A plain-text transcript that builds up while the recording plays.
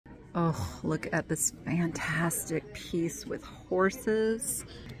Oh, look at this fantastic piece with horses.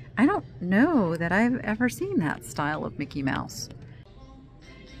 I don't know that I've ever seen that style of Mickey Mouse.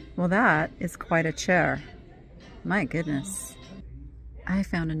 Well, that is quite a chair. My goodness. I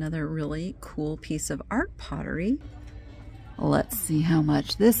found another really cool piece of art pottery. Let's see how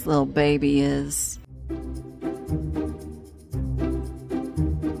much this little baby is.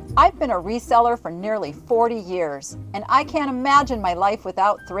 I've been a reseller for nearly 40 years, and I can't imagine my life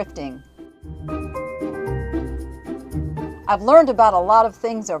without thrifting. I've learned about a lot of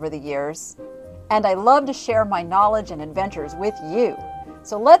things over the years, and I love to share my knowledge and adventures with you.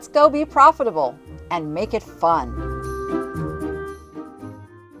 So let's go be profitable and make it fun.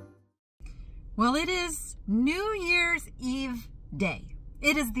 Well, it is New Year's Eve day.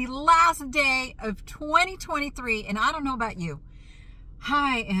 It is the last day of 2023, and I don't know about you.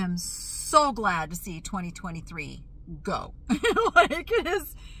 I am so glad to see 2023 go.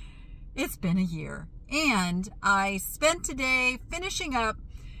 It's been a year. And I spent today finishing up,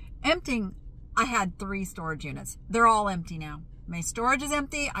 emptying. I had 3 storage units. They're all empty now. My storage is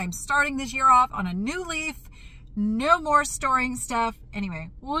empty. I'm starting this year off on a new leaf. No more storing stuff.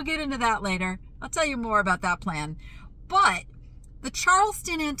 Anyway, we'll get into that later. I'll tell you more about that plan. But the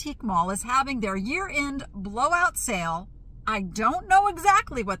Charleston Antique Mall is having their year-end blowout sale. I don't know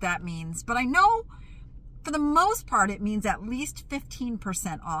exactly what that means, but I know for the most part it means at least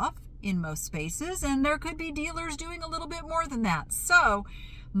 15% off in most spaces, and there could be dealers doing a little bit more than that. So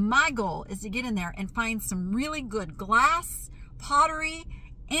my goal is to get in there and find some really good glass, pottery,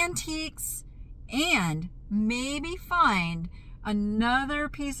 antiques, and maybe find another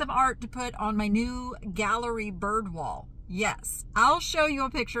piece of art to put on my new gallery bird wall. Yes, I'll show you a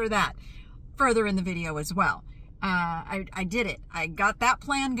picture of that further in the video as well. I did it. I got that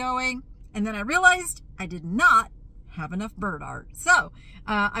plan going, and then I realized I did not have enough bird art. So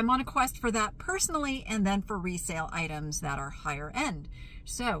I'm on a quest for that personally, and then for resale items that are higher end.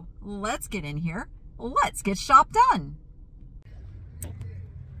 So let's get in here. Let's get shop done.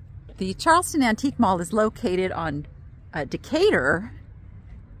 The Charleston Antique Mall is located on Decatur.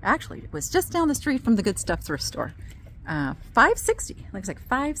 Actually, it was just down the street from the Good Stuff thrift store. 560. Looks like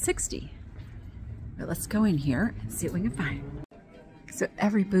 560. But let's go in here and see what we can find. So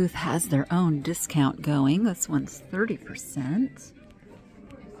every booth has their own discount going. This one's 30%.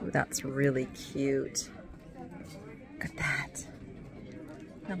 Oh, that's really cute. Look at that.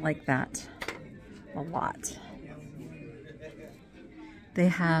 I like that a lot. They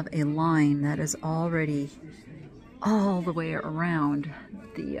have a line that is already all the way around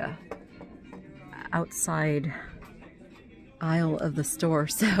the outside aisle of the store.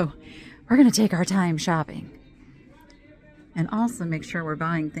 So we're going to take our time shopping and also make sure we're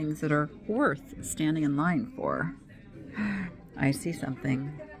buying things that are worth standing in line for. I see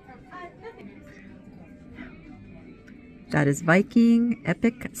something. That is Viking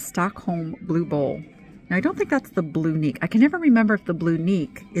Epic Stockholm Blue Bowl. Now, I don't think that's the Blue Neek. I can never remember if the Blue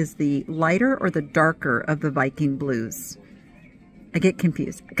Neek is the lighter or the darker of the Viking blues. I get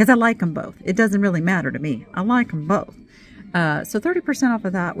confused because I like them both. It doesn't really matter to me. I like them both. So 30% off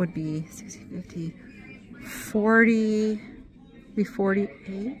of that would be 60, 50, 40, be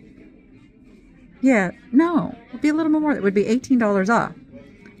 48. Yeah, no, it would be a little more. It would be $18 off.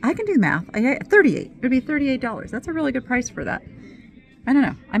 I can do math. 38. It would be $38. That's a really good price for that. I don't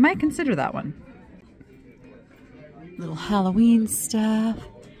know. I might consider that one. Little Halloween stuff.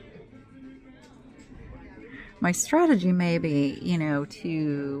 My strategy may be, you know,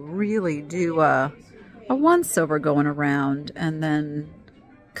 to really do a once over going around and then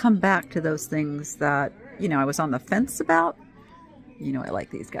come back to those things that, you know, I was on the fence about. You know, I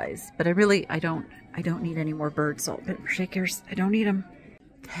like these guys, but I don't need any more bird salt shakers. I don't need them.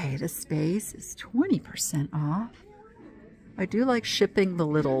 Okay, this space is 20% off. I do like shipping the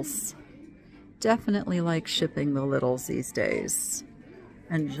littles. Definitely like shipping the littles these days.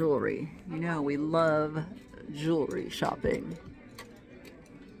 And jewelry. You know, we love jewelry shopping.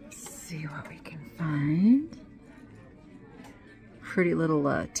 Let's see what we can find. Pretty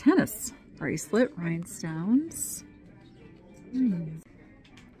little tennis bracelet, rhinestones.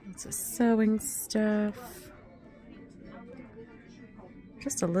 Lots of sewing stuff.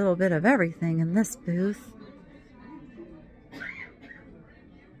 Just a little bit of everything in this booth.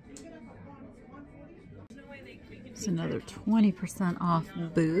 It's another 20% off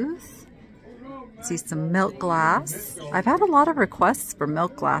booth. See some milk glass. I've had a lot of requests for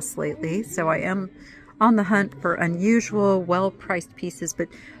milk glass lately, so I am on the hunt for unusual, well-priced pieces, but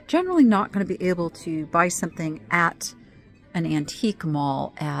generally not going to be able to buy something at an antique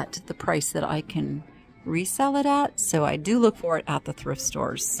mall at the price that I can resell it at. So I do look for it at the thrift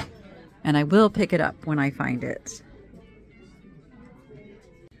stores. and I will pick it up when I find it.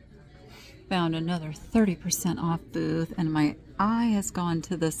 Found another 30% off booth, and my eye has gone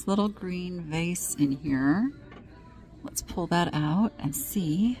to this little green vase in here. Let's pull that out and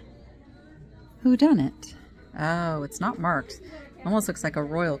see who done it. Oh, it's not marked. Almost looks like a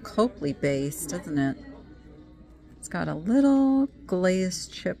Royal Copley base, doesn't it? It's got a little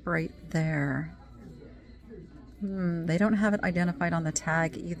glazed chip right there. They don't have it identified on the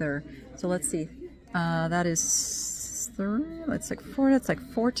tag either. So let's see. That is that's like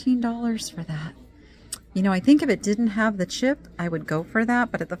 $14 for that. You know, I think if it didn't have the chip, I would go for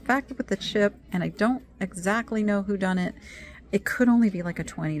that. But at the fact with the chip, and I don't exactly know who done it, it could only be like a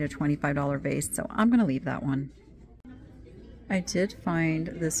 $20 to $25 vase. So I'm going to leave that one. I did find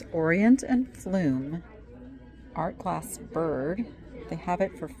this Orient and Flume art glass bird. They have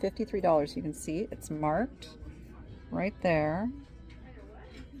it for $53. You can see it's marked right there.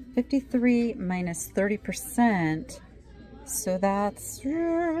 53 minus 30%. So that's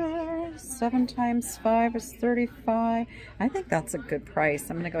 7 times 5 is 35. I think that's a good price.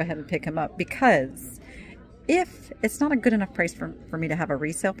 I'm going to go ahead and pick him up, because if it's not a good enough price for me to have a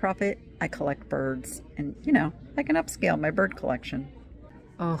resale profit, I collect birds, and you know, I can upscale my bird collection.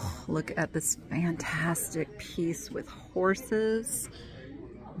 Oh, look at this fantastic piece with horses.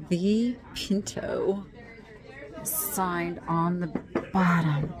 The Pinto signed on the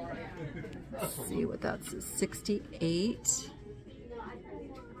bottom. Let's see what that says. 68.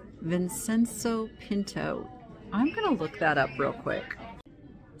 Vincenzo Pinto. I'm going to look that up real quick.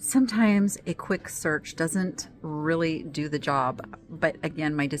 Sometimes a quick search doesn't really do the job. But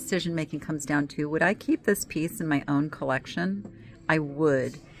again, my decision making comes down to, would I keep this piece in my own collection? I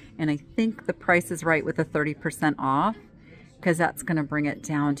would. And I think the price is right with the 30% off, because that's going to bring it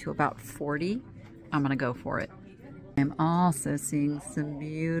down to about 40. I'm going to go for it. I'm also seeing some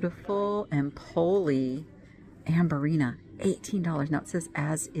beautiful Empoli Amberina, $18. Now it says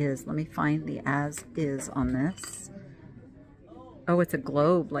as is. Let me find the as is on this. Oh, it's a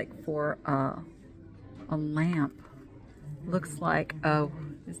globe, like for a lamp. Looks like, oh,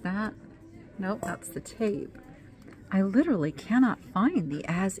 is that? Nope, that's the tape. I literally cannot find the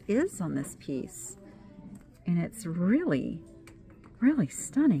as is on this piece. And it's really, really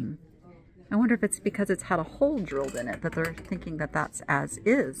stunning. I wonder if it's because it's had a hole drilled in it that they're thinking that that's as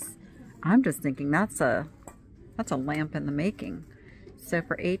is. I'm just thinking that's a lamp in the making. So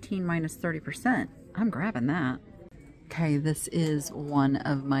for 18 minus 30%, I'm grabbing that. Okay, this is one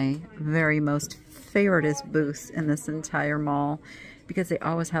of my very most favoritist booths in this entire mall, because they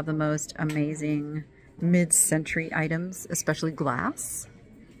always have the most amazing mid-century items, especially glass.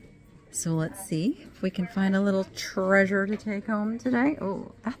 So let's see if we can find a little treasure to take home today.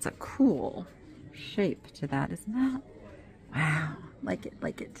 Oh, that's a cool shape to that, isn't that? Wow, like it,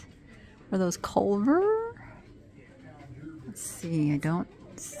 like it. Are those Culver? Let's see, I don't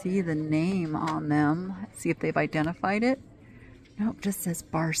see the name on them. Let's see if they've identified it. Nope, just says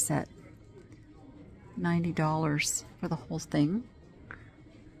bar set. $90 for the whole thing.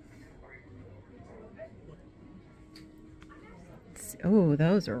 Oh,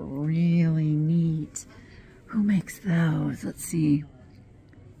 those are really neat. Who makes those? Let's see.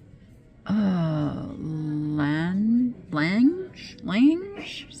 Lange?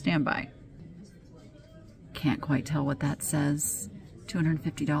 Stand by. Can't quite tell what that says.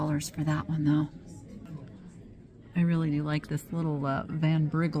 $250 for that one, though. I really do like this little Van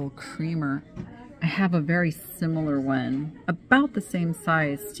Briggle creamer. I have a very similar one, about the same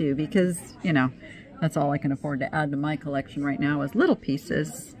size too, because, you know, that's all I can afford to add to my collection right now is little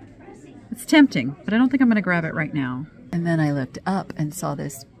pieces. It's tempting, but I don't think I'm going to grab it right now. And then I looked up and saw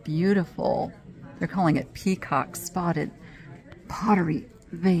this beautiful, they're calling it peacock spotted pottery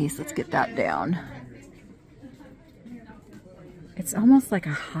vase. Let's get that down. It's almost like a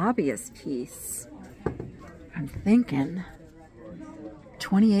hobbyist piece. I'm thinking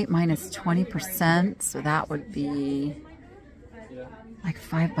 28 minus 20%, so that would be like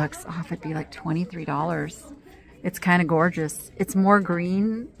 $5 off. It'd be like $23. It's kind of gorgeous. It's more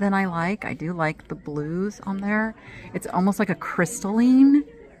green than I like. I do like the blues on there. It's almost like a crystalline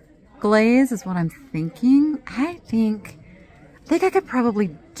glaze is what I'm thinking. I think I could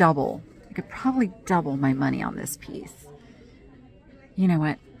probably double. I could probably double my money on this piece. You know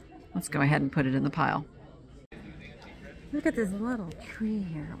what? Let's go ahead and put it in the pile. Look at this little tree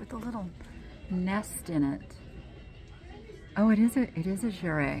here with a little nest in it. Oh, it is a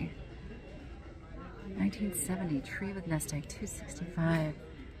Jure. 1970 tree with nest egg, $265.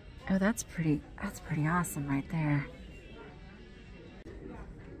 Oh, that's pretty awesome right there.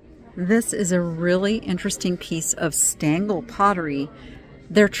 This is a really interesting piece of Stangl pottery.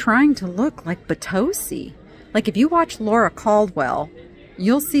 they're trying to look like Potosi. Like if you watch Laura Caldwell,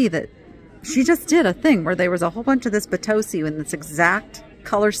 you'll see that she just did a thing where there was a whole bunch of this Potosi in this exact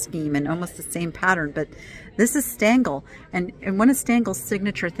color scheme and almost the same pattern, but this is Stangl. And one of Stangl's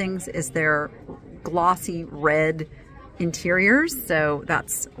signature things is their glossy red interiors. So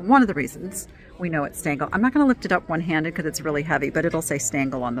that's one of the reasons we know it's Stangl. I'm not going to lift it up one-handed because it's really heavy, but it'll say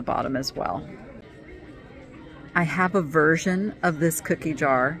Stangl on the bottom as well. I have a version of this cookie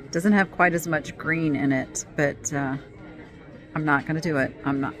jar. It doesn't have quite as much green in it, but I'm not going to do it.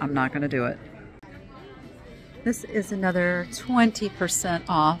 I'm not going to do it. This is another 20%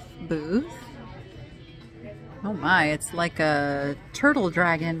 off booth. Oh my, it's like a turtle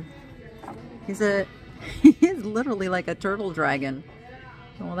dragon. He is literally like a turtle dragon.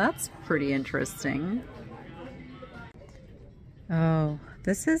 Well, that's pretty interesting. Oh,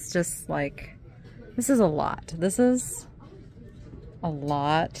 this is just like, this is a lot. This is a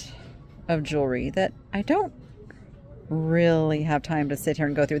lot of jewelry that I don't really have time to sit here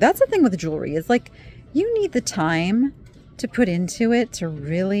and go through. That's the thing with jewelry, is like you need the time to put into it to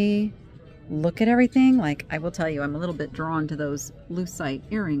really look at everything. Like I will tell you, I'm a little bit drawn to those lucite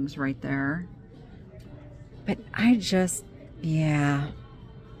earrings right there. But I just, yeah,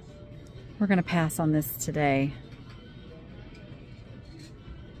 we're going to pass on this today.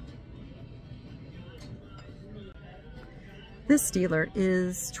 This dealer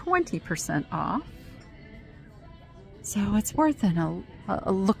is 20% off. So it's worth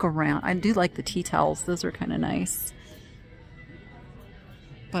a look around. I do like the tea towels. Those are kind of nice.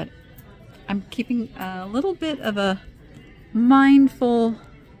 But I'm keeping a little bit of a mindful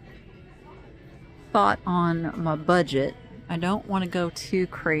thought on my budget. I don't want to go too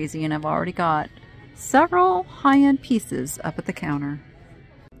crazy, and I've already got several high-end pieces up at the counter.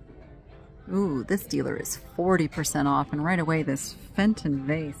 Ooh, this dealer is 40% off, and right away this Fenton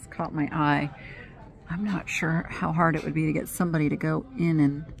vase caught my eye. I'm not sure how hard it would be to get somebody to go in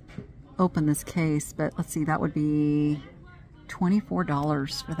and open this case, but let's see, that would be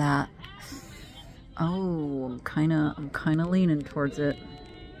 $24 for that. Oh, I'm kind of leaning towards it.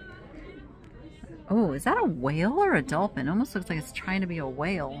 Oh, is that a whale or a dolphin? It almost looks like it's trying to be a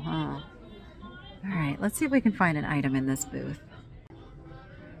whale, huh? All right, let's see if we can find an item in this booth.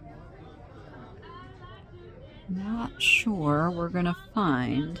 Not sure we're gonna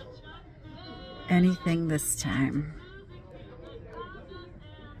find anything this time.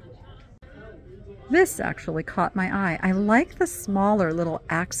 This actually caught my eye. I like the smaller little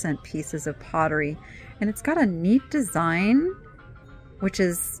accent pieces of pottery, and it's got a neat design, which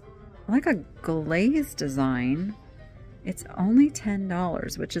is like a glaze design. It's only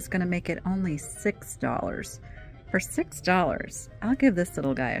 $10, which is going to make it only $6. For $6, I'll give this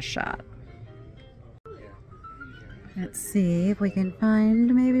little guy a shot. Let's see if we can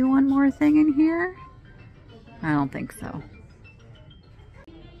find maybe one more thing in here. I don't think so.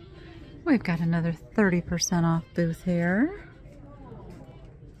 We've got another 30% off booth here.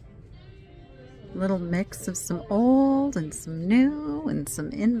 Little mix of some old and some new and some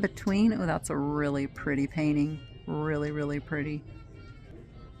in between. Oh, that's a really pretty painting. Really, really pretty.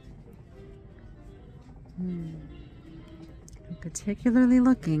 I'm particularly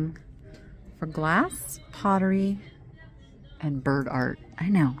looking for glass, pottery, and bird art. I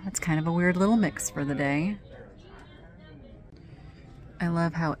know, that's kind of a weird little mix for the day. I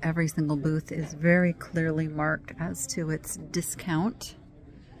love how every single booth is very clearly marked as to its discount.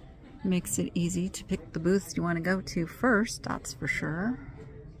 Makes it easy to pick the booths you want to go to first, that's for sure.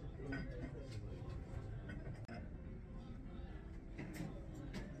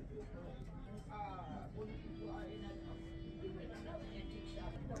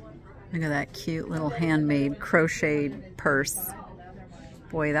 Look at that cute little handmade crocheted purse.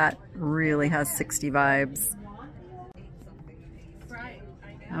 Boy, that really has 60 vibes.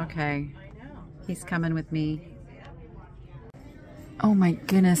 Okay, he's coming with me. Oh my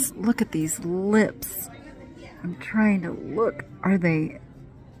goodness, look at these lips. I'm trying to look. Are they,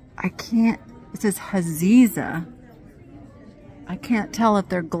 I can't, it says Haziza. I can't tell if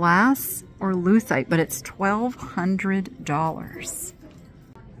they're glass or lucite, but it's $1,200.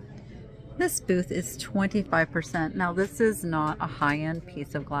 This booth is 25%. Now this is not a high-end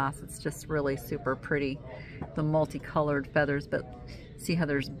piece of glass. It's just really super pretty. The multicolored feathers, but see how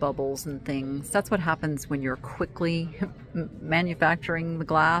there's bubbles and things. That's what happens when you're quickly manufacturing the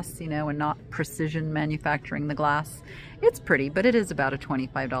glass, you know, and not precision manufacturing the glass. It's pretty, but it is about a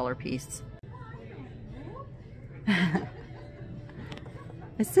 $25 piece.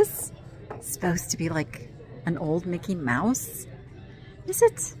 Is this supposed to be like an old Mickey Mouse? Is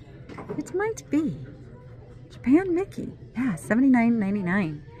it? It might be. Japan Mickey. Yeah,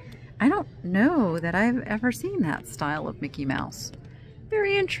 $79.99. I don't know that I've ever seen that style of Mickey Mouse.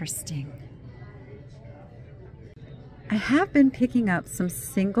 Very interesting. I have been picking up some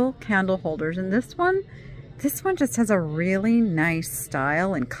single candle holders, and this one just has a really nice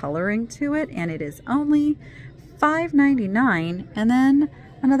style and coloring to it, and it is only $5.99 and then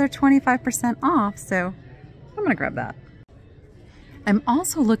another 25% off, so I'm gonna grab that. I'm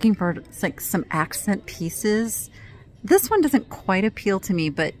also looking for like some accent pieces. This one doesn't quite appeal to me,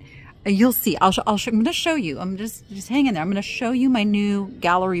 but you'll see. I'm gonna show you. I'm just hang in there. I'm gonna show you my new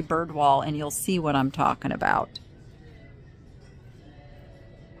gallery bird wall, and you'll see what I'm talking about.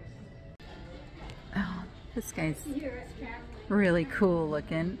 Oh, this guy's really cool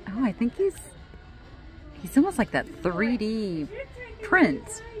looking. Oh, I think he's almost like that 3D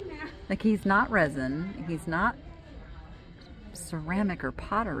print. Like he's not resin, he's not ceramic or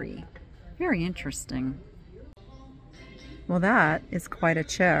pottery. Very interesting. Well, that is quite a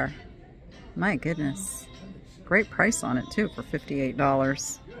chair. My goodness. Great price on it too for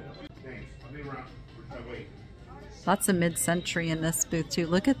 $58. Lots of mid-century in this booth too.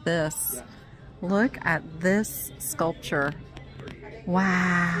 Look at this. Look at this sculpture.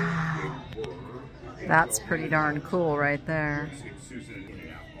 Wow. That's pretty darn cool right there.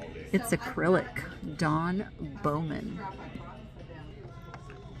 It's acrylic. Don Bowman.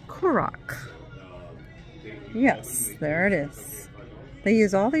 Kurok. Yes, there it is. They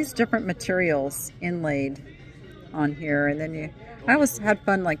use all these different materials inlaid on here, and then I always had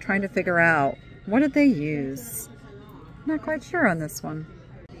fun like trying to figure out what did they use. Not quite sure on this one.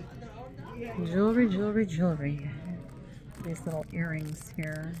 Jewelry, jewelry, jewelry. These little earrings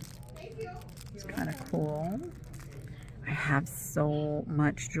here. It's kind of cool. I have so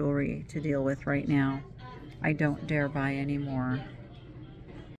much jewelry to deal with right now. I don't dare buy any more.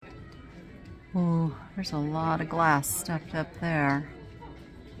 Oh, there's a lot of glass stuffed up there.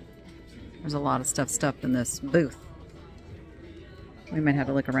 There's a lot of stuff stuffed in this booth. We might have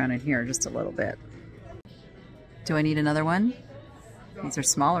to look around in here just a little bit. Do I need another one? These are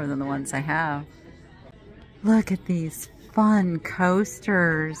smaller than the ones I have. Look at these fun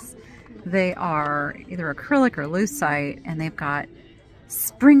coasters. They are either acrylic or lucite, and they've got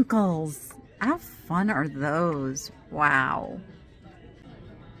sprinkles. How fun are those? Wow.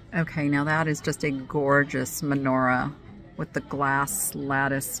 Okay, now that is just a gorgeous menorah with the glass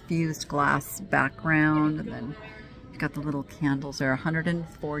lattice, fused glass background, and then you've got the little candles there,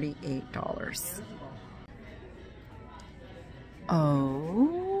 $148.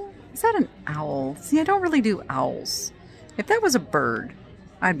 Oh, is that an owl? See, I don't really do owls. If that was a bird,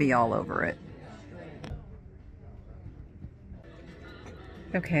 I'd be all over it.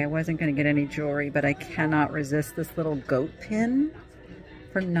 Okay, I wasn't going to get any jewelry, but I cannot resist this little goat pin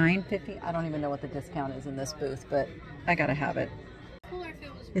for $9.50. I don't even know what the discount is in this booth, but I gotta have it.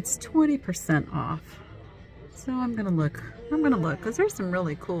 It's 20% off. So I'm gonna look, because there's some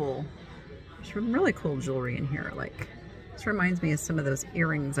really cool jewelry in here. Like, this reminds me of some of those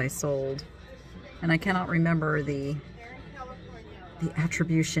earrings I sold. And I cannot remember the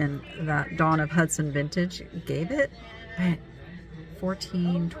attribution that Dawn of Hudson Vintage gave it, but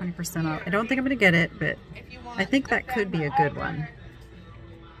 20% off. I don't think I'm gonna get it, but I think that could be a good one.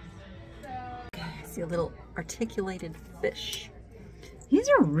 See a little articulated fish. These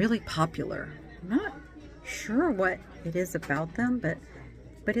are really popular. I'm not sure what it is about them, but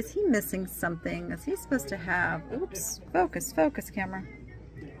is he missing something? Is he supposed to have, oops, focus camera.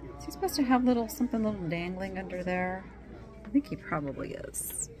 Is he supposed to have something little dangling under there? I think he probably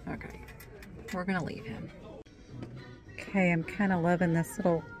is. Okay, we're gonna leave him. Okay, I'm kind of loving this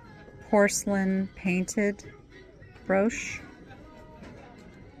little porcelain painted brooch.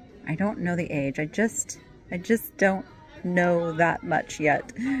 I don't know the age. I just don't know that much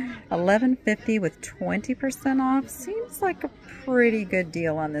yet. $11.50 with 20% off seems like a pretty good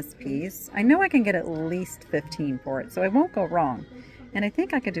deal on this piece. I know I can get at least $15 for it, so I won't go wrong. And I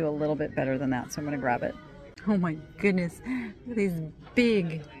think I could do a little bit better than that, so I'm going to grab it. Oh my goodness, look at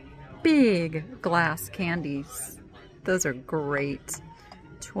these big glass candies. Those are great.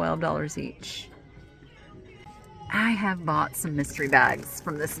 $12 each. I have bought some mystery bags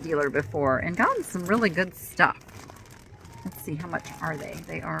from this dealer before and gotten some really good stuff. Let's see, how much are they?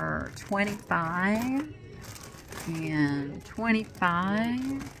 They are $25 and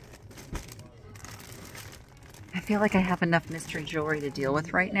 $25. I feel like I have enough mystery jewelry to deal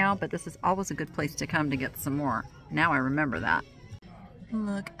with right now, but this is always a good place to come to get some more. Now I remember that.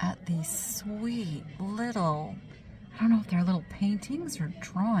 Look at these sweet little, I don't know if they're little paintings or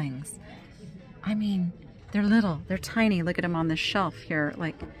drawings. I mean, they're little, they're tiny. Look at them on the shelf here.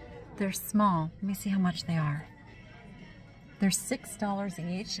 Like, they're small. Let me see how much they are. They're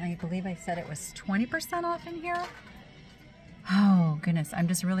 $6 each. I believe I said it was 20% off in here. Oh goodness, I'm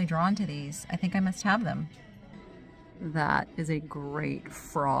just really drawn to these. I think I must have them. That is a great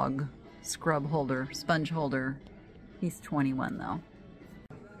frog scrub holder, sponge holder. He's 21 though.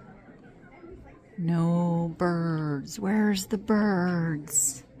 No birds. Where's the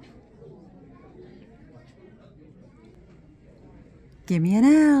birds? Give me an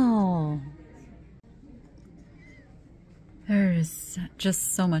L. There's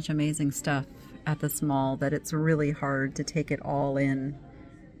just so much amazing stuff at this mall that it's really hard to take it all in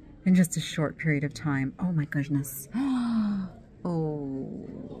just a short period of time. Oh my goodness. Oh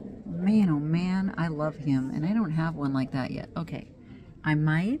man, I love him, and I don't have one like that yet. Okay, I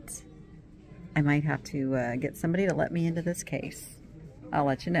might have to get somebody to let me into this case. I'll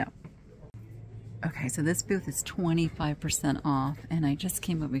let you know. Okay, so this booth is 25% off, and I just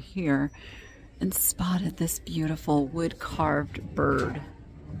came over here and spotted this beautiful wood carved bird.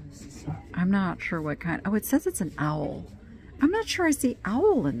 I'm not sure what kind. Oh, it says it's an owl. I'm not sure I see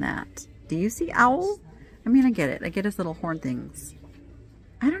owl in that. Do you see owl? I mean, I get it. I get his little horn things.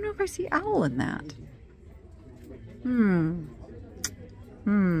 I don't know if I see owl in that.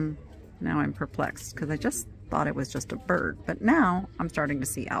 Now I'm perplexed because I just thought it was just a bird, but now I'm starting to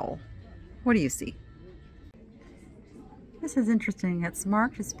see owl. What do you see? This is interesting. It's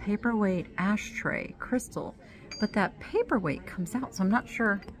marked as paperweight ashtray crystal, but that paperweight comes out, so I'm not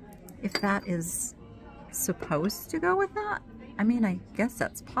sure if that is supposed to go with that. I mean, I guess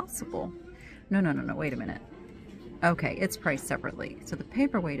that's possible. No, wait a minute. Okay, it's priced separately. So the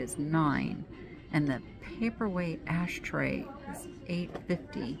paperweight is $9 and the paperweight ashtray is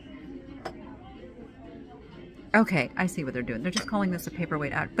 $8.50. Okay, I see what they're doing. They're just calling this a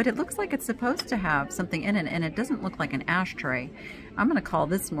paperweight ash, but it looks like it's supposed to have something in it, and it doesn't look like an ashtray. I'm gonna call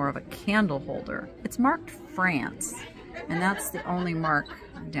this more of a candle holder. It's marked France, and that's the only mark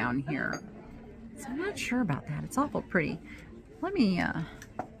down here. So I'm not sure about that. It's awful pretty. Let me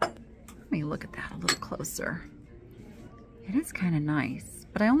look at that a little closer. It is kind of nice,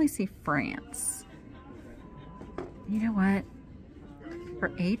 but I only see France. You know what? For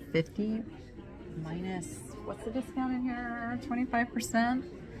 $8.50 minus, what's the discount in here? 25%?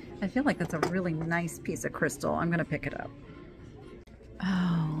 I feel like that's a really nice piece of crystal. I'm gonna pick it up.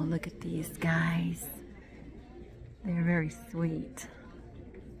 Oh, look at these guys. They're very sweet.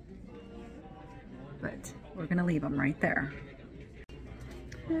 But we're gonna leave them right there.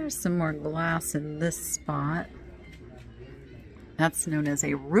 There's some more glass in this spot. That's known as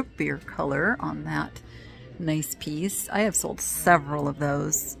a root beer color on that nice piece. I have sold several of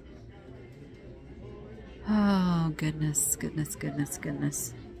those. Oh, goodness.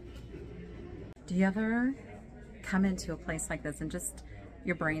 Do you ever come into a place like this and just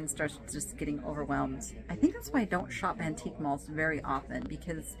your brain starts just getting overwhelmed? I think that's why I don't shop antique malls very often,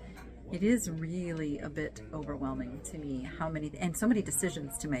 because it is really a bit overwhelming to me how many, and so many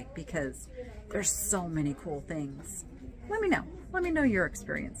decisions to make, because there's so many cool things. Let me know. Let me know your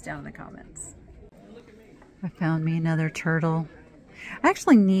experience down in the comments. I found me another turtle. I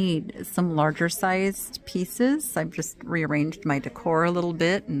actually need some larger sized pieces. I've just rearranged my decor a little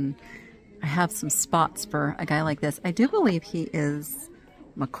bit, and I have some spots for a guy like this. I do believe he is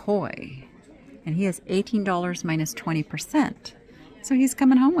McCoy, and he is $18 minus 20%. So he's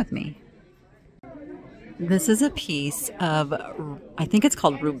coming home with me. This is a piece of, I think it's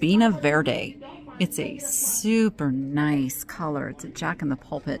called Rubina Verde. It's a super nice color. It's a Jack in the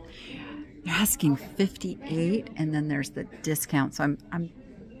Pulpit. They're asking $58, and then there's the discount. So I'm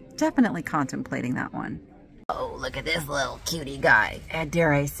definitely contemplating that one. Oh, look at this little cutie guy. And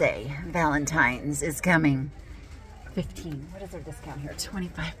dare I say, Valentine's is coming. 15. What is their discount here?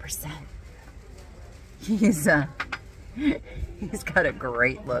 25%. He's got a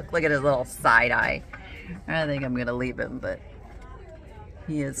great look. Look at his little side eye. I think I'm gonna leave him, but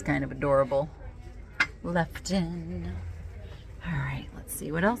he is kind of adorable. Lefton. All right, let's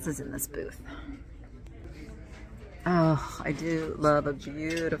see what else is in this booth. Oh, I do love a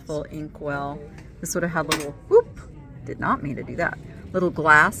beautiful inkwell. This would have had little, whoop, did not mean to do that. Little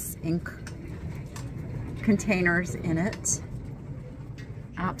glass ink containers in it.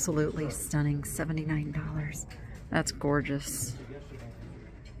 Absolutely stunning, $79. That's gorgeous.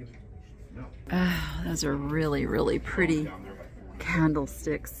 Those are really, really pretty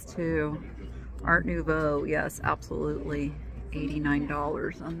candlesticks too. Art Nouveau, yes, absolutely.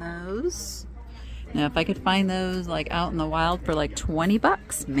 $89 on those. Now, if I could find those like out in the wild for like 20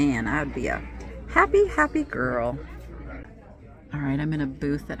 bucks, man, I would be a happy, happy girl. All right, I'm in a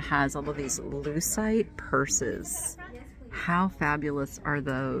booth that has all of these lucite purses. How fabulous are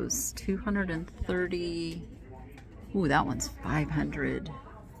those? $230. Ooh, that one's 500.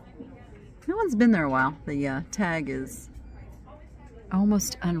 That one's been there a while. The tag is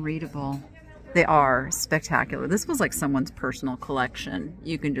almost unreadable. They are spectacular. This was like someone's personal collection.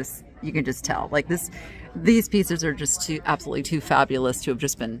 You can just tell. Like these pieces are just absolutely too fabulous to have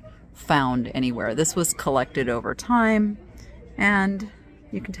just been found anywhere. This was collected over time, and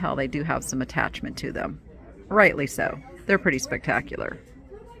you can tell they do have some attachment to them. Rightly so. They're pretty spectacular.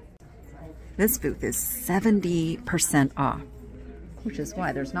 This booth is 70% off, which is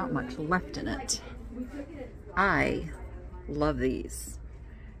why there's not much left in it. I love these.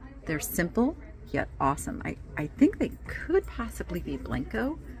 They're simple, yet awesome. I think they could possibly be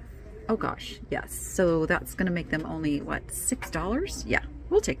Blanco. Oh gosh, yes. So that's gonna make them only, what, $6? Yeah,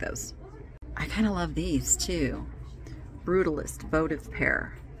 we'll take those. I kind of love these too. Brutalist votive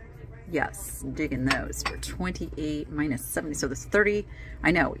pair. Yes, digging those for 28 minus 70. So this 30,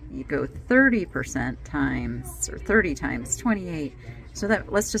 I know you go 30% times, or 30 times 28. So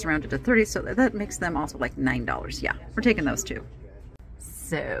that, let's just round it to 30. So that makes them also like $9. Yeah, we're taking those too.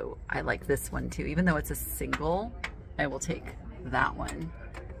 So I like this one too. Even though it's a single, I will take that one.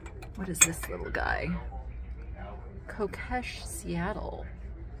 What is this little guy? Kokesh Seattle.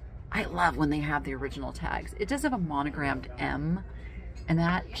 I love when they have the original tags. It does have a monogrammed M, and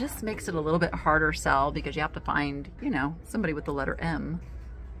that just makes it a little bit harder sell because you have to find, you know, somebody with the letter M.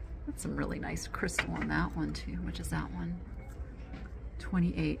 That's some really nice crystal on that one too. Which is that one?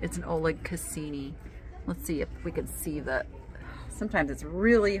 28. It's an Oleg Cassini. Let's see if we can see that. Sometimes it's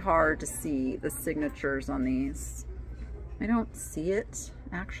really hard to see the signatures on these. I don't see it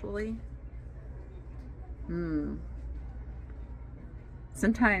actually.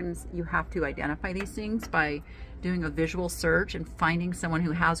 Sometimes you have to identify these things by doing a visual search and finding someone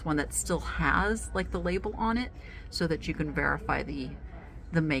who has one that still has like the label on it so that you can verify the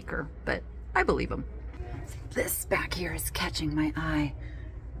maker, but I believe them. This back here is catching my eye.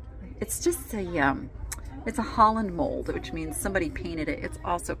 It's just a it's a Holland mold, which means somebody painted it. It's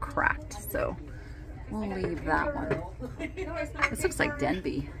also cracked, so we'll leave that one. This looks like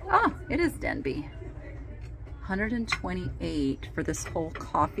Denby. Ah, it is Denby. 128 for this whole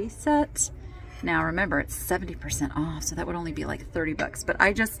coffee set. Now remember, it's 70% off, so that would only be like 30 bucks. But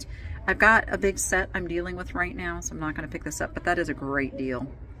I've got a big set I'm dealing with right now, so I'm not gonna pick this up, but that is a great deal.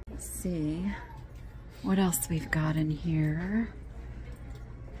 Let's see what else we've got in here.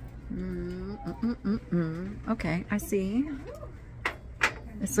 Okay, I see.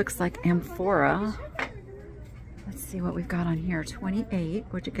 This looks like amphora. Let's see what we've got on here. 28,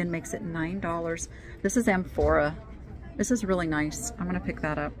 which again makes it $9. This is amphora. This is really nice. I'm gonna pick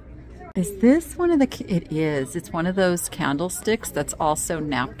that up. Is this one of the, it is. It's one of those candlesticks that's also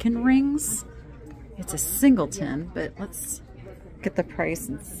napkin rings. It's a singleton, but let's get the price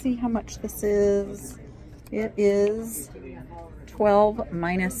and see how much this is. It is 12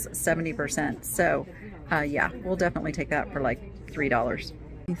 minus 70%. So yeah, we'll definitely take that for like $3.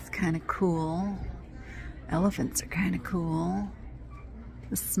 It's kind of cool. Elephants are kind of cool.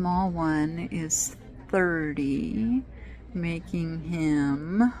 The small one is 30, making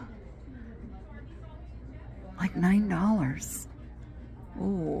him like $9.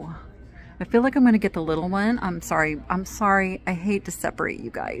 Ooh, I feel like I'm gonna get the little one. I'm sorry. I hate to separate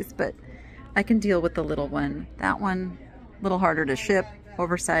you guys, but I can deal with the little one. That one, a little harder to ship,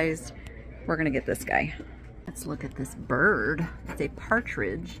 oversized. We're gonna get this guy. Let's look at this bird. It's a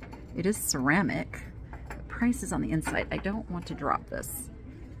partridge. It is ceramic. The price is on the inside. I don't want to drop this.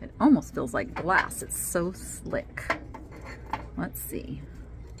 It almost feels like glass. It's so slick. Let's see.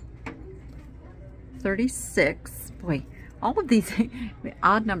 36. Boy, all of these the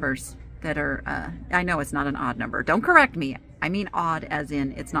odd numbers that are, I know it's not an odd number. Don't correct me. I mean odd as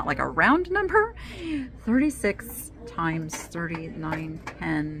in it's not like a round number. 36 times 39,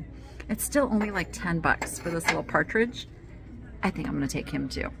 10. It's still only like 10 bucks for this little partridge. I think I'm gonna take him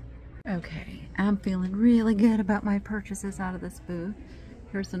too. Okay, I'm feeling really good about my purchases out of this booth.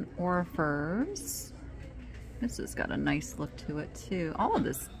 Here's an Orifers. This has got a nice look to it too. All of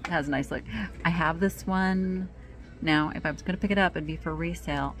this has a nice look. I have this one. Now, if I was gonna pick it up, it'd be for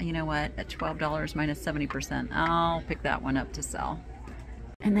resale. You know what, at $12 minus 70%, I'll pick that one up to sell.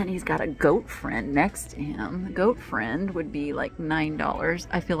 And then he's got a goat friend next to him. The goat friend would be like $9.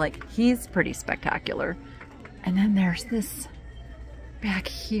 I feel like he's pretty spectacular. And then there's this back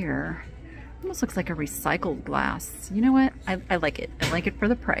here. Almost looks like a recycled glass. You know what? I like it. I like it for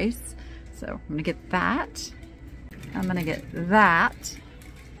the price. So I'm gonna get that. I'm gonna get that.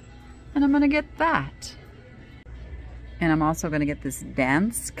 And I'm gonna get that. And I'm also gonna get this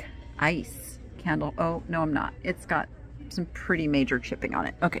Dansk ice candle. Oh, no, I'm not. It's got some pretty major chipping on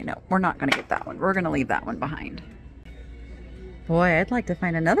it. Okay, no, we're not gonna get that one. We're gonna leave that one behind. Boy, I'd like to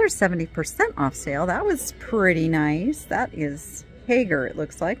find another 70% off sale. That was pretty nice. That is Hager, it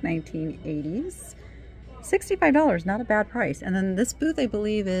looks like, 1980s. $65, not a bad price. And then this booth, I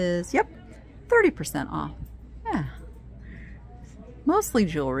believe, is, yep, 30% off. Yeah. Mostly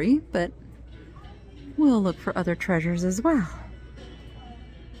jewelry, but we'll look for other treasures as well.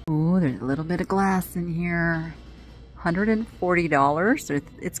 Oh, there's a little bit of glass in here. $140.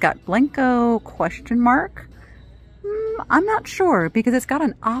 It's got Blenko question mark. I'm not sure because it's got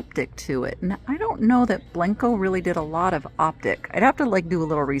an optic to it. And I don't know that Blenko really did a lot of optic. I'd have to like do a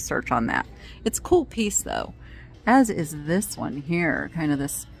little research on that. It's a cool piece though, as is this one here, kind of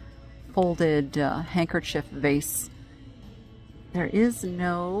this folded handkerchief vase. There is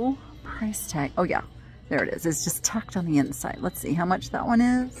no price tag. Oh yeah, there it is. It's just tucked on the inside. Let's see how much that one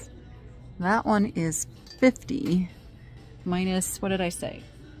is. That one is $50 minus, what did I say?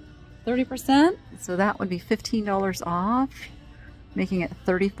 30%, so that would be $15 off, making it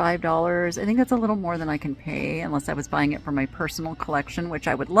 $35. I think that's a little more than I can pay unless I was buying it for my personal collection, which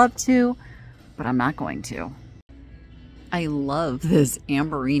I would love to, but I'm not going to. I love this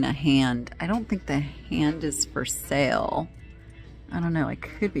Amberina hand. I don't think the hand is for sale. I don't know, I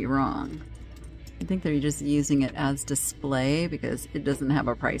could be wrong. I think they're just using it as display because it doesn't have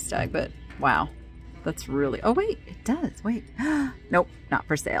a price tag, but wow. That's really, oh wait, it does, wait. Nope, not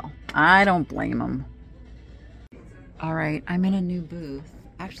for sale. I don't blame them. All right, I'm in a new booth.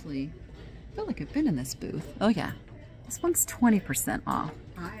 Actually, I feel like I've been in this booth. Oh yeah, this one's 20% off.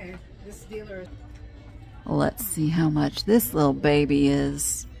 Hi, this dealer. Let's see how much this little baby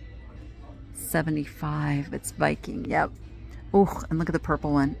is. 75, it's Viking, yep. Oh, and look at the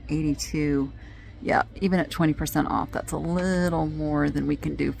purple one, 82. Yeah, even at 20% off, that's a little more than we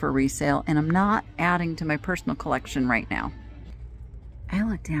can do for resale. And I'm not adding to my personal collection right now. I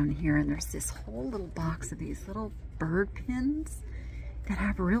look down here and there's this whole little box of these little bird pins that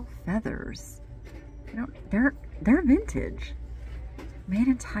have real feathers. They're vintage, made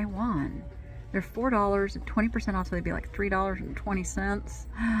in Taiwan. They're $4 and 20% off, so they'd be like $3.20.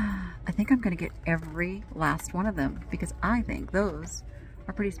 I think I'm gonna get every last one of them because I think those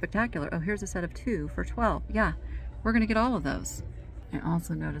are pretty spectacular. Oh, here's a set of 2 for $12. Yeah, we're gonna get all of those. I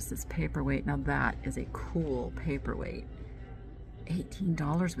also noticed this paperweight. Now that is a cool paperweight.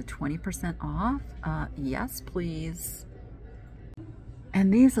 $18 with 20% off? Yes, please.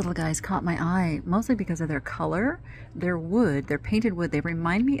 And these little guys caught my eye, mostly because of their color. They're wood, they're painted wood. They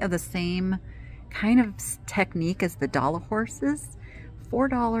remind me of the same kind of technique as the dollar horses.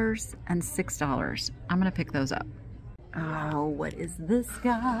 $4 and $6. I'm gonna pick those up. Oh, what is this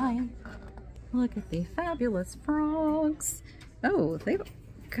guy? Look at the fabulous frogs. Oh, they've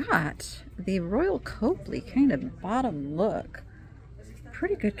got the Royal Copley kind of bottom look.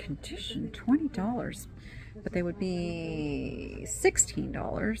 Pretty good condition, $20. But they would be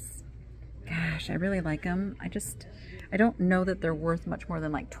 $16. Gosh, I really like them. I don't know that they're worth much more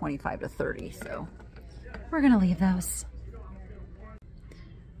than like 25 to 30, so we're gonna leave those.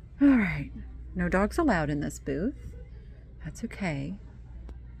 All right, no dogs allowed in this booth. That's okay.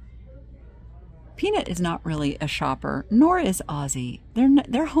 Peanut is not really a shopper, nor is Ozzy.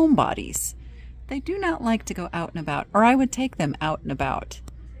 They're homebodies. They do not like to go out and about, or I would take them out and about.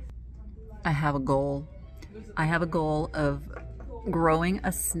 I have a goal. I have a goal of growing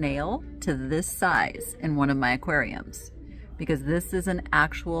a snail to this size in one of my aquariums, because this is an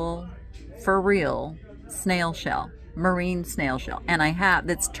actual, for real, snail shell, marine snail shell. And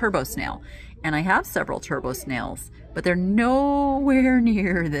it's turbo snail. And I have several turbo snails, but they're nowhere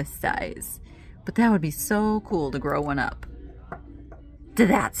near this size. But that would be so cool to grow one up to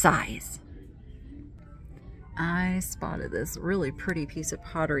that size. I spotted this really pretty piece of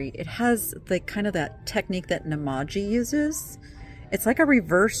pottery. It has the kind of that technique that Namaji uses. It's like a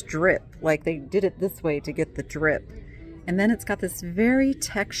reverse drip, like they did it this way to get the drip. And then it's got this very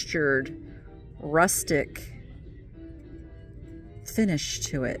textured, rustic finish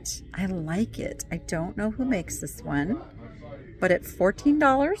to it. I like it. I don't know who makes this one, but at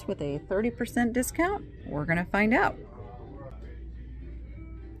 $14 with a 30% discount, we're gonna find out.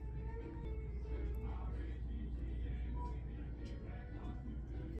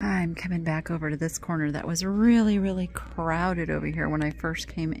 I'm coming back over to this corner that was really, really crowded over here when I first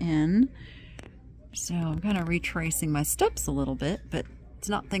came in. So I'm kind of retracing my steps a little bit, but it's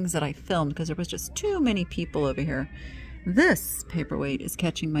not things that I filmed because there was just too many people over here. This paperweight is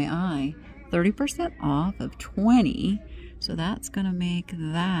catching my eye. 30% off of 20. So that's going to make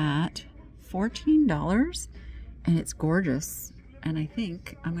that $14. And it's gorgeous. And I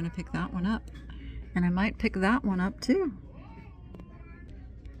think I'm going to pick that one up. And I might pick that one up too.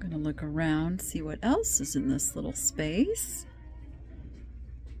 I'm going to look around, see what else is in this little space.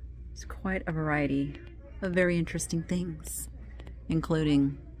 It's quite a variety of very interesting things,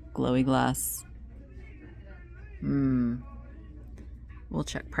 including glowy glass. We'll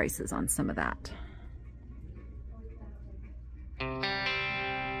check prices on some of that.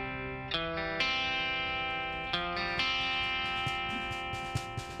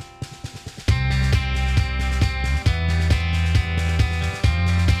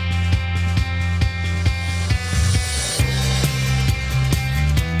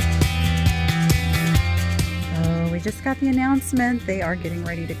 Just got the announcement they are getting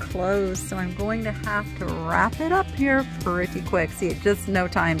ready to close, so I'm going to have to wrap it up here pretty quick. See, just no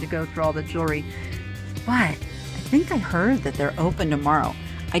time to go through all the jewelry, but I think I heard that they're open tomorrow.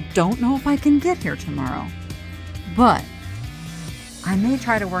 I don't know if I can get here tomorrow, but I may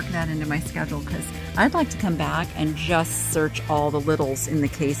try to work that into my schedule because I'd like to come back and just search all the littles in the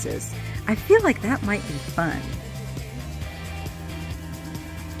cases. I feel like that might be fun.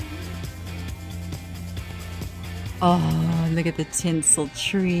 Oh, look at the tinsel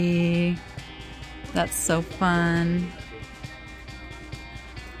tree. That's so fun.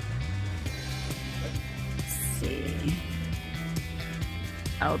 Let's see.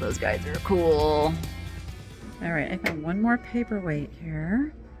 Oh, those guys are cool. All right, I found one more paperweight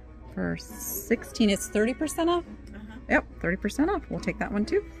here for 16. It's 30% off? Yep, 30% off. We'll take that one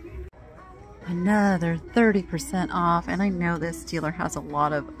too. Another 30% off, and I know this dealer has a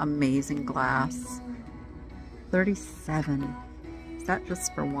lot of amazing glass. 37. Is that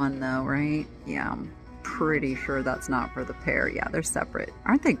just for one though, right? Yeah, I'm pretty sure that's not for the pair. Yeah, they're separate.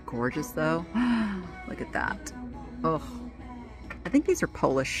 Aren't they gorgeous though? Look at that. Oh, I think these are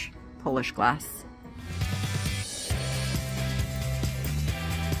Polish glass.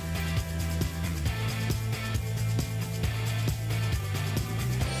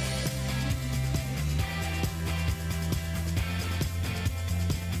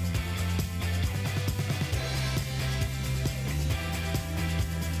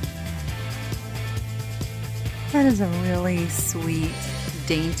 That is a really sweet,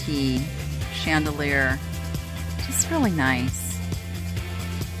 dainty chandelier. Just really nice.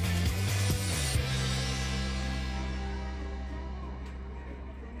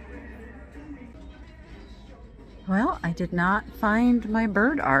 Well, I did not find my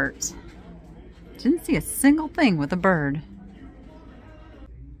bird art. Didn't see a single thing with a bird.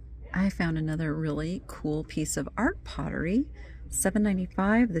 I found another really cool piece of art pottery.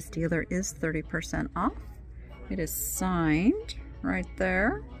 $7.95. This dealer is 30% off. It is signed right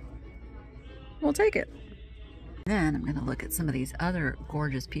there. We'll take it. Then I'm gonna look at some of these other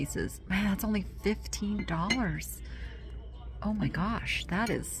gorgeous pieces. Man, that's only $15. Oh my gosh, that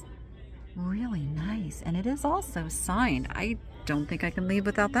is really nice. And it is also signed. I don't think I can leave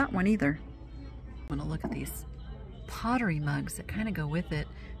without that one either. I'm gonna look at these pottery mugs that kind of go with it.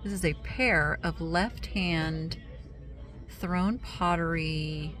 This is a pair of left-hand thrown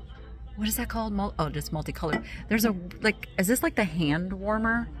pottery. What is that called? Oh, just multicolored. There's a, like, is this like the hand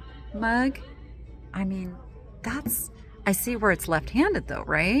warmer mug? I mean, that's, I see where it's left-handed though,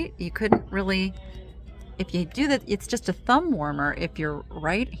 right? You couldn't really, if you do that, it's just a thumb warmer if you're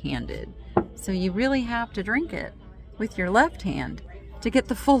right-handed. So you really have to drink it with your left hand to get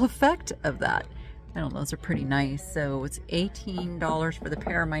the full effect of that. I don't know, those are pretty nice. So it's $18 for the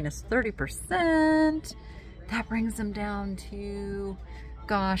pair minus 30%. That brings them down to,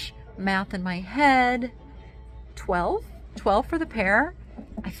 gosh, math in my head, 12 for the pair.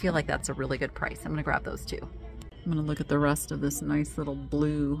 I feel like that's a really good price. I'm gonna grab those two. I'm gonna look at the rest of this nice little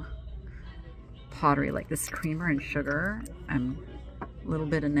blue pottery, like this creamer and sugar. I'm a little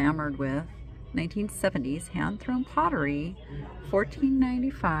bit enamored with. 1970s hand-thrown pottery,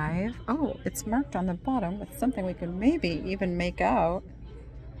 $14.95. Oh, it's marked on the bottom with something we could maybe even make out.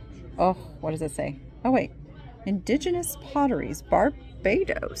 Oh, what does it say? Oh wait, Indigenous Potteries,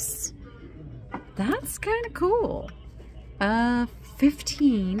 Barbados. That's kind of cool.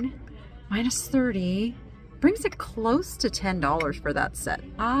 15 minus 30 brings it close to $10 for that set.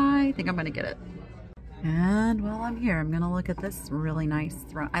 I think I'm gonna get it. And while I'm here, I'm gonna look at this really nice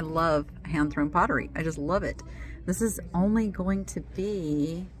I love hand-thrown pottery. I just love it. This is only going to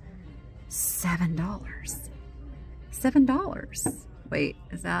be $7. $7. Wait,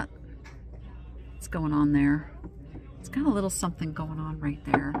 is that, what's going on there? It's got a little something going on right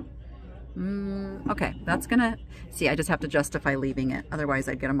there. Okay, that's gonna, see, I just have to justify leaving it. Otherwise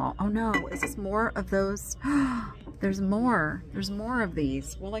I'd get them all. Oh no, is this more of those? There's more of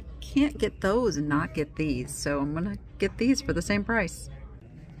these. Well, I can't get those and not get these, so I'm gonna get these for the same price.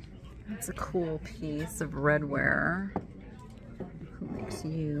 That's a cool piece of redware. Who makes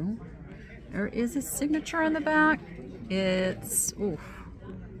you? There is a signature on the back. It's, oof,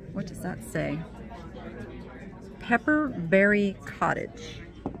 What does that say? Pepperberry Cottage.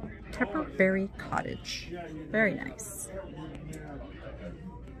 Pepperberry Cottage. Very nice.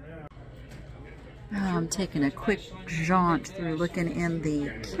 I'm taking a quick jaunt through looking in the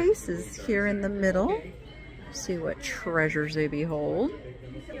cases here in the middle. See what treasures they behold.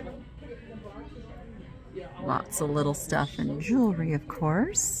 Lots of little stuff and jewelry, of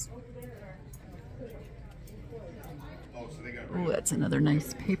course. Oh, that's another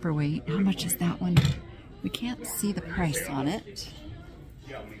nice paperweight. How much is that one? We can't see the price on it.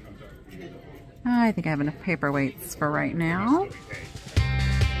 I think I have enough paperweights for right now.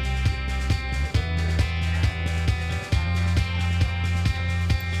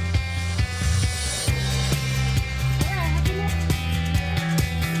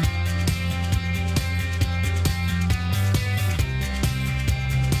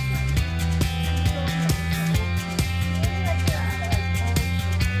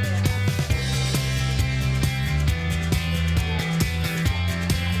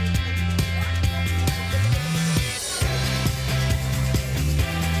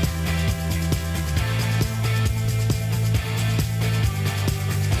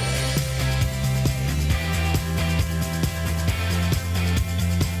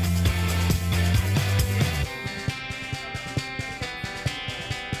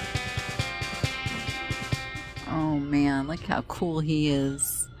 Look how cool he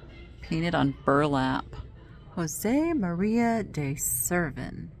is. Painted on burlap. Jose Maria de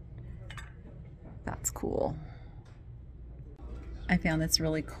Servin. That's cool. I found this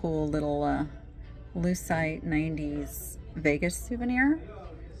really cool little lucite 90s Vegas souvenir.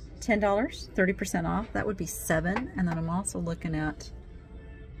 $10, 30% off. That would be $7. And then I'm also looking at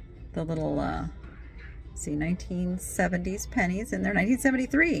the little, see, 1970s pennies. And they're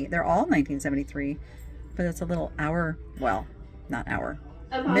 1973. They're all 1973. But it's a little hour, well, not hour,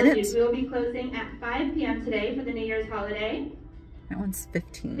 Apologies, we will be closing at 5 p.m. today for the New Year's holiday. That one's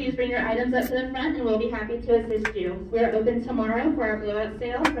 15. Please bring your items up to the front and we'll be happy to assist you. We are open tomorrow for our blowout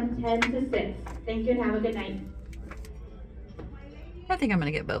sale from 10 to 6. Thank you and have a good night. I think I'm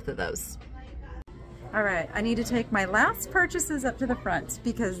gonna get both of those. All right, I need to take my last purchases up to the front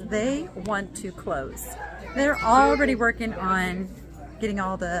because they want to close. They're already working on getting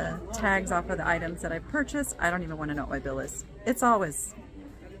all the tags off of the items that I purchased. I don't even want to know what my bill is. It's always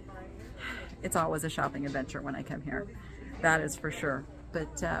a shopping adventure when I come here. That is for sure.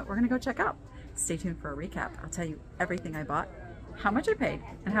 But we're gonna go check out. Stay tuned for a recap. I'll tell you everything I bought, how much I paid,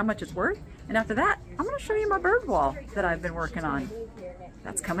 and how much it's worth. And after that, I'm gonna show you my bird wall that I've been working on.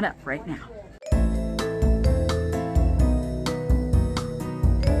 That's coming up right now.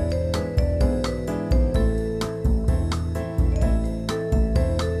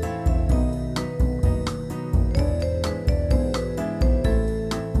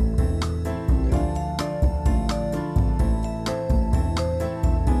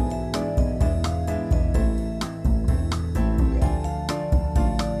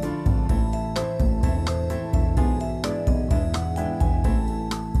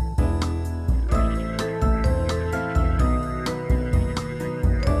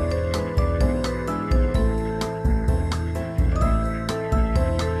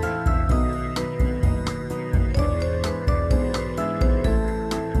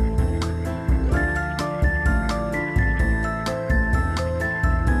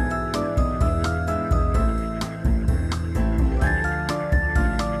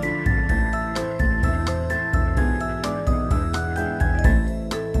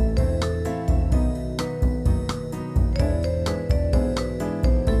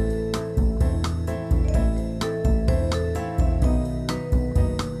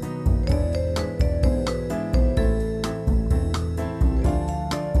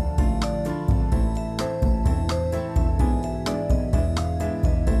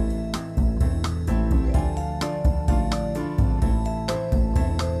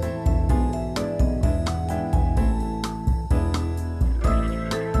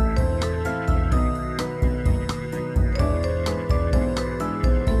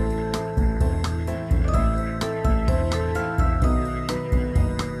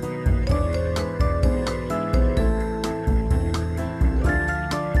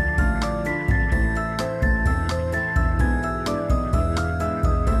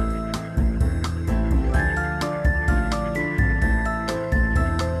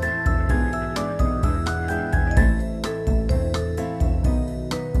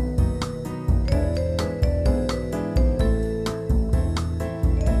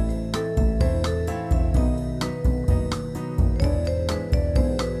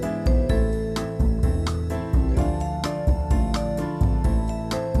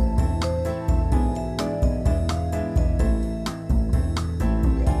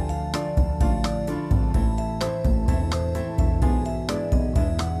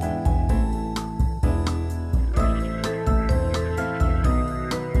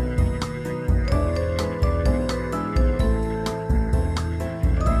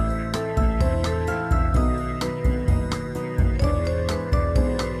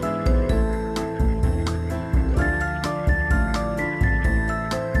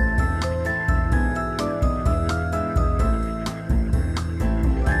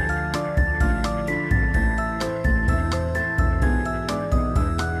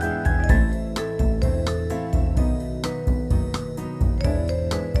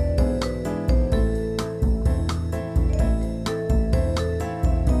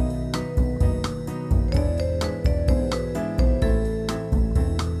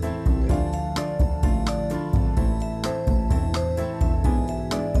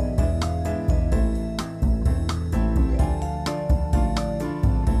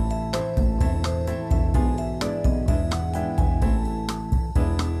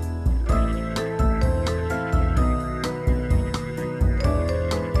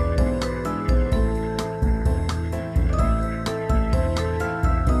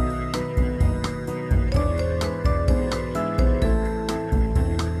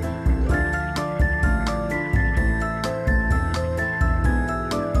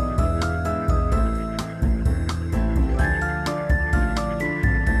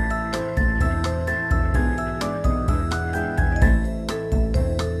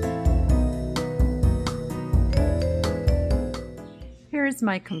 here's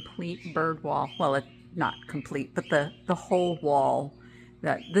my complete bird wall. Well, it's not complete, but the whole wall.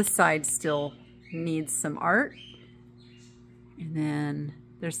 This side still needs some art. And then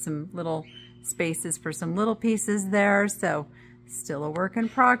there's some little spaces for some little pieces there. So still a work in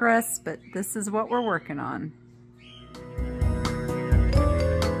progress, but this is what we're working on.